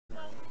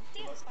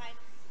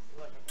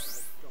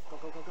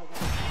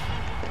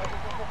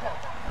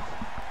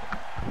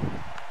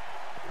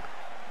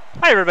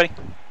Hi everybody,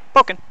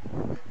 Pokken.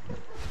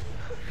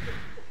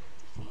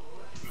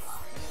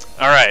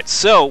 Alright,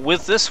 so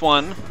with this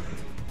one,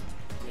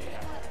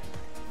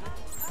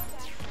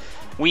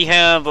 we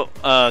have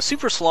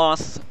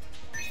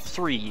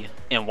Supersloth3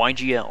 and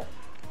YGL.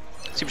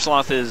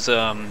 Supersloth is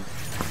a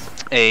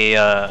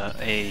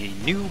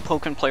new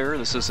Pokken player.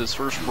 This is his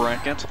first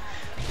bracket,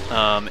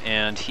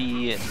 and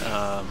he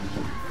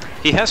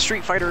has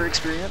Street Fighter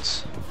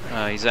experience.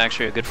 He's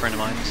actually a good friend of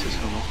mine. This is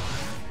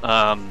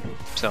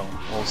so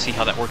we'll see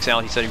how that works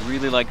out. He said he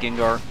really liked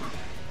Gengar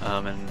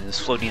and his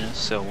floatiness,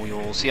 so we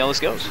will see how this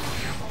goes.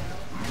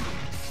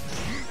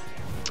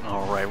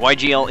 Alright,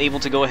 YGL able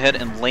to go ahead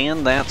and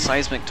land that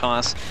Seismic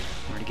Toss.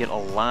 We're going to get a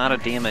lot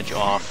of damage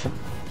off.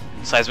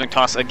 Seismic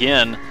Toss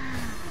again.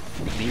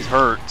 These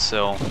hurt,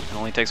 so it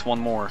only takes one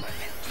more.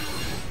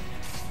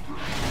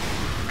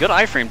 Good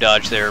iframe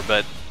dodge there,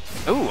 but...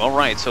 Ooh,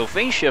 alright, so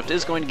Phase Shift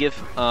is going to give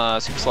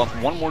Supersloth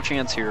one more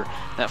chance here.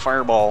 That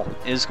Fireball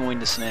is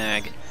going to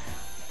snag.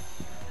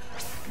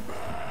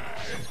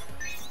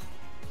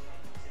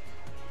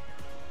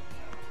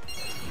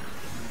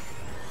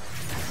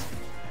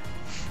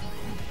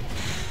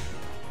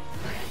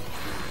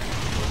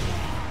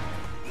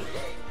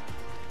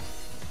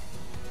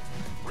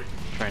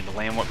 Trying to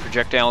land what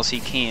projectiles he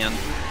can.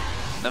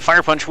 That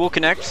Fire Punch will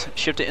connect,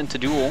 shift it into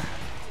duel.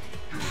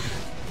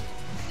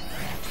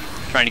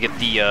 Trying to get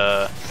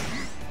the,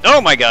 oh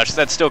my gosh,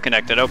 that's still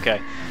connected,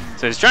 okay.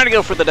 So he's trying to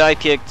go for the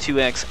dive kick,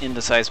 2x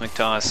into Seismic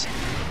Toss.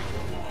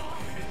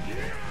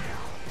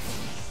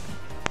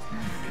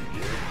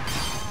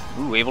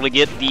 Ooh, able to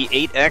get the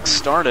 8x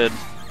started.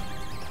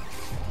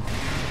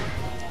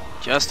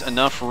 Just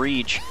enough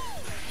reach.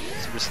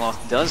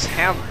 Supersloth does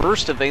have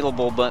Burst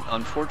available, but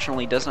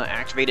unfortunately does not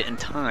activate it in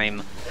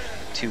time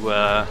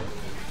to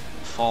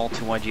fall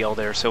to YGL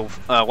there. So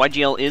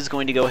YGL is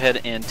going to go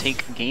ahead and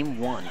take game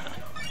one.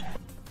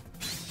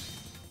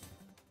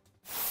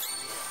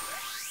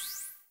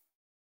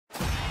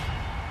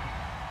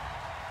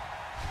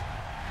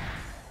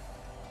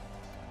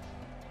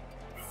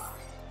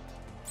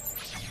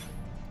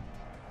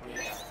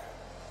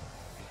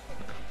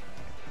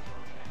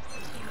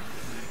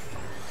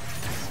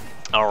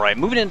 Alright,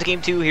 moving into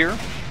game two here.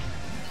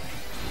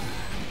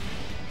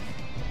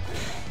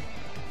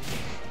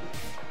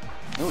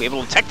 Ooh,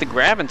 able to tech the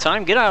grab in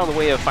time, get out of the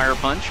way of Fire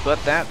Punch, but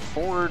that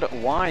forward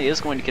Y is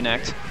going to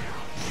connect.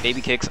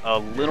 Baby Kick's a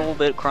little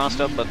bit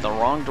crossed up, but the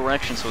wrong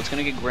direction, so it's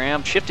going to get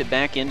grabbed, shift it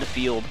back into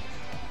field.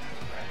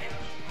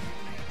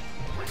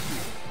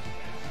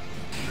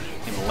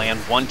 Able to land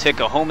one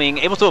tick of homing,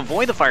 able to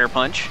avoid the Fire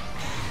Punch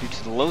due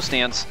to the low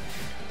stance.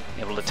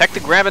 Able to tech the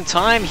grab in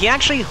time, he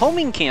actually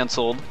homing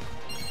canceled.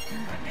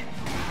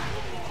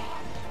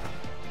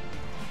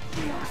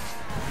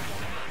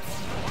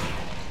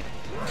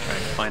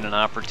 Find an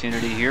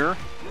opportunity here.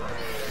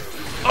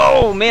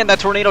 Oh man, that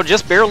tornado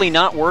just barely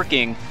not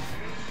working.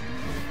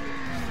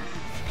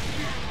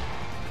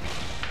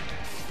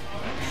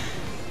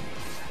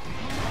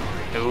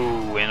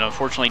 Oh, and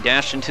unfortunately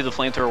dashed into the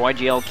flamethrower.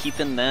 YGL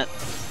keeping that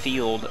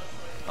field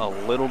a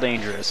little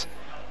dangerous.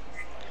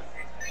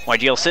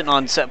 YGL sitting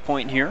on set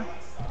point here.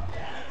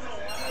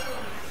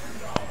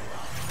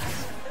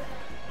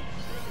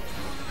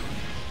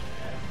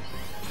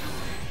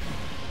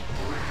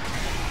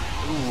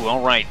 Ooh,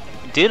 all right.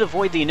 Did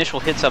avoid the initial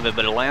hits of it,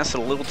 but it lasted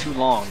a little too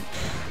long.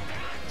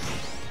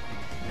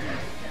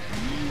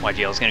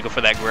 YGL is going to go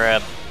for that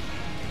grab.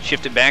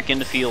 Shift it back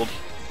into field.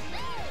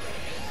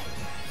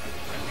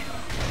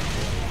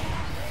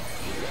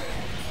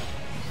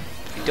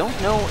 I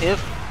don't know if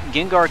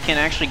Gengar can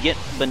actually get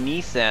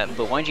beneath that,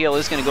 but YGL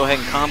is going to go ahead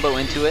and combo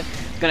into it.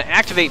 It's going to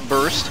activate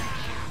Burst.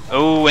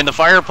 Oh, and the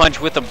Fire Punch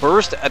with the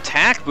Burst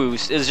attack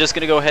boost is just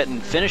going to go ahead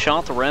and finish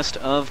off the rest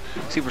of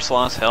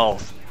Supersloth's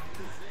health.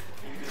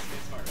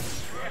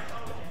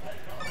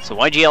 So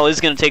YGL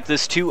is going to take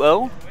this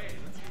 2-0,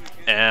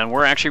 and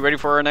we're actually ready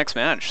for our next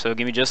match, so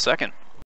give me just a second.